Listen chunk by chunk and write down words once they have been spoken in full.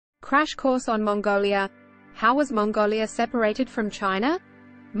Crash course on Mongolia. How was Mongolia separated from China?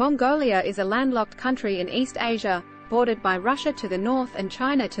 Mongolia is a landlocked country in East Asia, bordered by Russia to the north and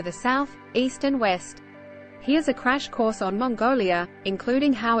China to the south, east and west. Here's a crash course on Mongolia,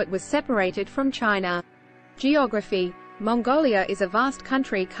 including how it was separated from China. Geography. Mongolia is a vast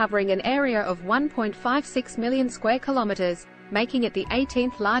country covering an area of 1.56 million square kilometers, making it the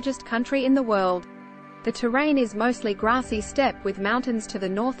 18th largest country in the world. The terrain is mostly grassy steppe with mountains to the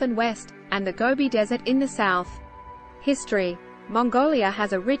north and west, and the Gobi Desert in the south. History. Mongolia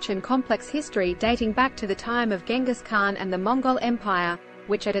has a rich and complex history dating back to the time of Genghis Khan and the Mongol Empire,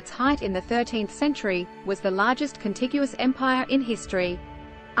 which at its height in the 13th century, was the largest contiguous empire in history.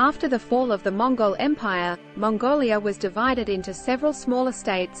 After the fall of the Mongol Empire, Mongolia was divided into several smaller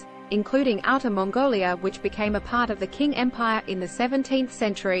states, including Outer Mongolia, which became a part of the Qing Empire in the 17th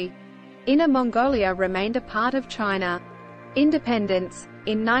century. Inner Mongolia remained a part of China. Independence.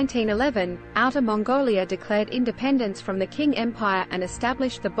 In 1911, Outer Mongolia declared independence from the Qing Empire and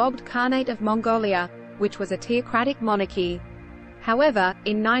established the Bogd Khanate of Mongolia, which was a theocratic monarchy. However,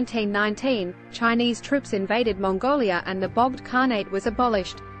 in 1919, Chinese troops invaded Mongolia and the Bogd Khanate was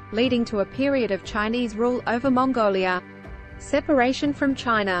abolished, leading to a period of Chinese rule over Mongolia. Separation from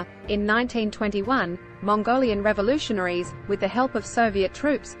China. In 1921, Mongolian revolutionaries, with the help of Soviet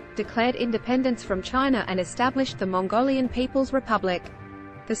troops, declared independence from China and established the Mongolian People's Republic.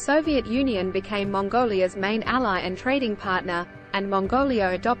 The Soviet Union became Mongolia's main ally and trading partner, and Mongolia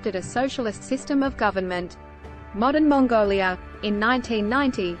adopted a socialist system of government. Modern Mongolia. In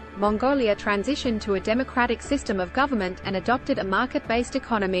 1990, Mongolia transitioned to a democratic system of government and adopted a market-based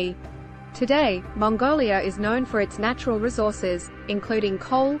economy. Today, Mongolia is known for its natural resources, including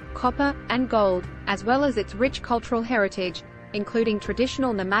coal, copper, and gold, as well as its rich cultural heritage, including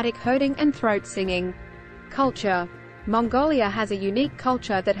traditional nomadic herding and throat singing. Culture. Mongolia has a unique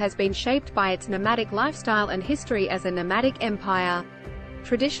culture that has been shaped by its nomadic lifestyle and history as a nomadic empire.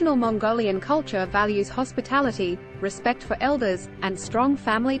 Traditional Mongolian culture values hospitality, respect for elders, and strong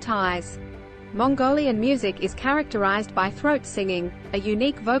family ties. Mongolian music is characterized by throat singing, a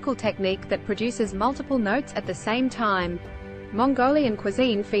unique vocal technique that produces multiple notes at the same time. Mongolian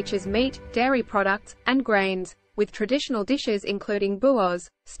cuisine features meat, dairy products, and grains, with traditional dishes including buos,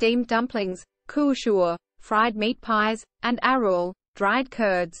 steamed dumplings, kuushur, fried meat pies, and arul, dried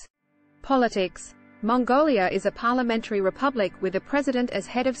curds. Politics. Mongolia is a parliamentary republic with a president as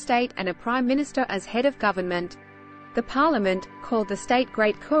head of state and a prime minister as head of government. The parliament, called the State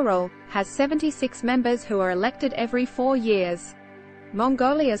Great Khural, has 76 members who are elected every 4 years.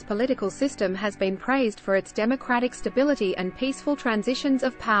 Mongolia's political system has been praised for its democratic stability and peaceful transitions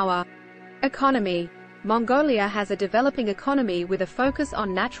of power. Economy. Mongolia has a developing economy with a focus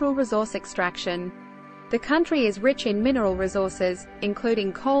on natural resource extraction. The country is rich in mineral resources,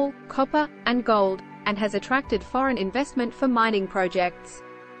 including coal, copper, and gold, and has attracted foreign investment for mining projects.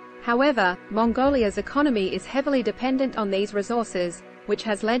 However, Mongolia's economy is heavily dependent on these resources, which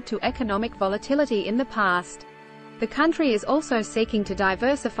has led to economic volatility in the past. The country is also seeking to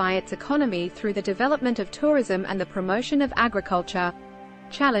diversify its economy through the development of tourism and the promotion of agriculture.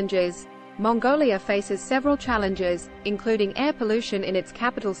 Challenges. Mongolia faces several challenges, including air pollution in its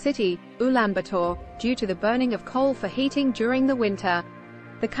capital city, Ulaanbaatar, due to the burning of coal for heating during the winter.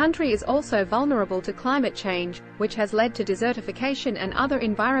 The country is also vulnerable to climate change, which has led to desertification and other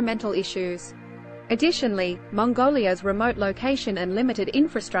environmental issues. Additionally, Mongolia's remote location and limited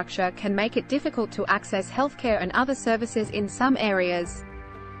infrastructure can make it difficult to access healthcare and other services in some areas.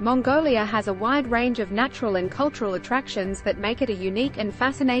 Mongolia has a wide range of natural and cultural attractions that make it a unique and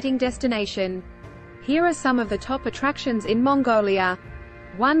fascinating destination. Here are some of the top attractions in Mongolia.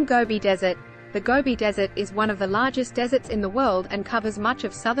 1. Gobi Desert. The Gobi Desert is one of the largest deserts in the world and covers much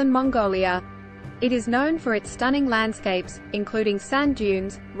of southern Mongolia. It is known for its stunning landscapes, including sand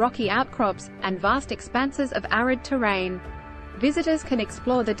dunes, rocky outcrops, and vast expanses of arid terrain. Visitors can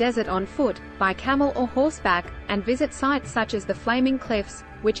explore the desert on foot, by camel or horseback, and visit sites such as the Flaming Cliffs,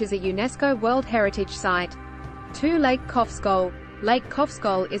 which is a UNESCO World Heritage Site. 2. Lake Khovsgol. Lake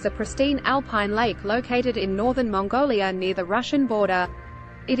Khovsgol is a pristine alpine lake located in northern Mongolia near the Russian border.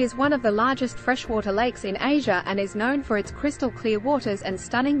 It is one of the largest freshwater lakes in Asia and is known for its crystal-clear waters and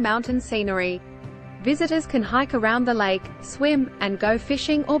stunning mountain scenery. Visitors can hike around the lake, swim, and go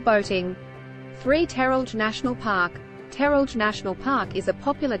fishing or boating. 3. Terulj National Park. Terulj National Park is a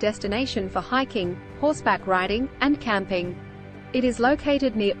popular destination for hiking, horseback riding, and camping. It is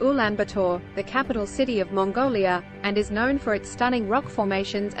located near Ulaanbaatar, the capital city of Mongolia, and is known for its stunning rock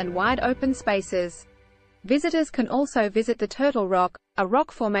formations and wide open spaces. Visitors can also visit the Turtle Rock, a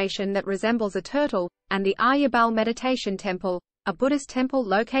rock formation that resembles a turtle, and the Aryabal Meditation Temple, a Buddhist temple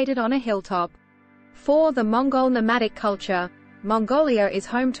located on a hilltop. 4. The Mongol nomadic culture. Mongolia is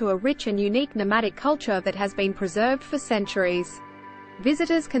home to a rich and unique nomadic culture that has been preserved for centuries.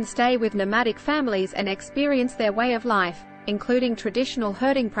 Visitors can stay with nomadic families and experience their way of life, including traditional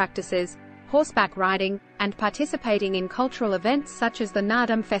herding practices, horseback riding, and participating in cultural events such as the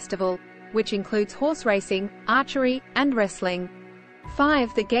Nardam festival, which includes horse racing, archery, and wrestling.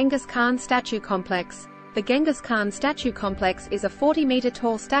 5. The Genghis Khan statue complex. The Genghis Khan statue complex is a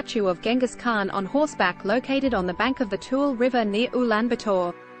 40-meter-tall statue of Genghis Khan on horseback located on the bank of the Toul River near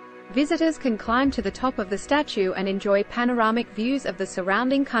Ulaanbaatar. Visitors can climb to the top of the statue and enjoy panoramic views of the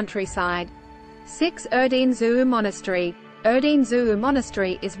surrounding countryside. 6. Erdene Zuu Monastery. Erdene Zuu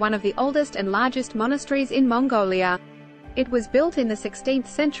Monastery is one of the oldest and largest monasteries in Mongolia. It was built in the 16th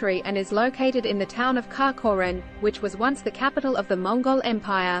century and is located in the town of Karakoram, which was once the capital of the Mongol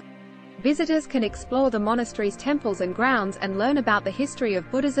Empire. Visitors can explore the monastery's temples and grounds and learn about the history of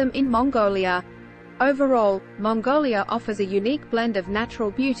Buddhism in Mongolia. Overall, Mongolia offers a unique blend of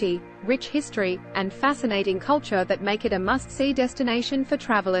natural beauty, rich history, and fascinating culture that make it a must-see destination for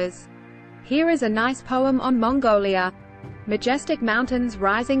travelers. Here is a nice poem on Mongolia. Majestic mountains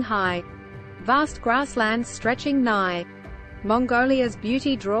rising high. Vast grasslands stretching nigh. Mongolia's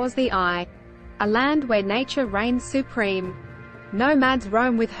beauty draws the eye. A land where nature reigns supreme. Nomads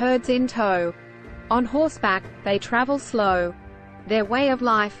roam with herds in tow. On horseback, they travel slow. Their way of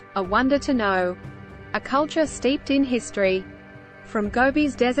life, a wonder to know. A culture steeped in history. From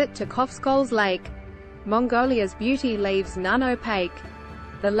Gobi's desert to Kofskol's lake, Mongolia's beauty leaves none opaque.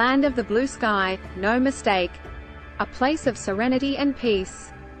 The land of the blue sky, no mistake. A place of serenity and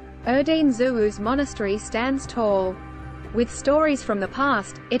peace. Erdene Zuu's monastery stands tall. With stories from the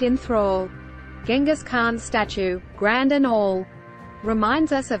past, it enthrall. Genghis Khan's statue, grand and all,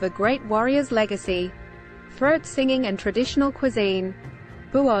 reminds us of a great warrior's legacy. Throat singing and traditional cuisine.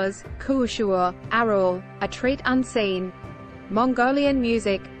 Buoz, kuushur, arul, a treat unseen. Mongolian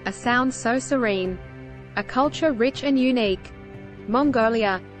music, a sound so serene. A culture rich and unique.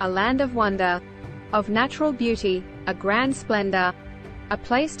 Mongolia, a land of wonder. Of natural beauty, a grand splendor. A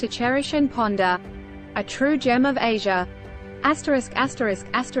place to cherish and ponder. A true gem of Asia.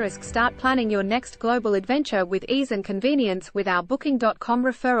 *****, start planning your next global adventure with ease and convenience with our Booking.com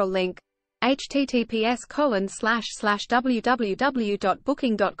referral link.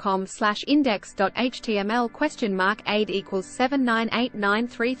 https://www.booking.com/index.html $aid equals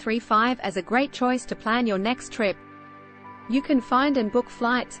 7989335 as a great choice to plan your next trip. You can find and book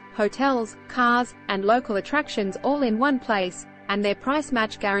flights, hotels, cars, and local attractions all in one place, and their price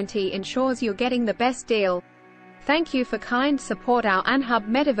match guarantee ensures you're getting the best deal. Thank you for kind support our Anhub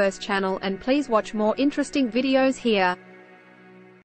Metaverse channel, and please watch more interesting videos here.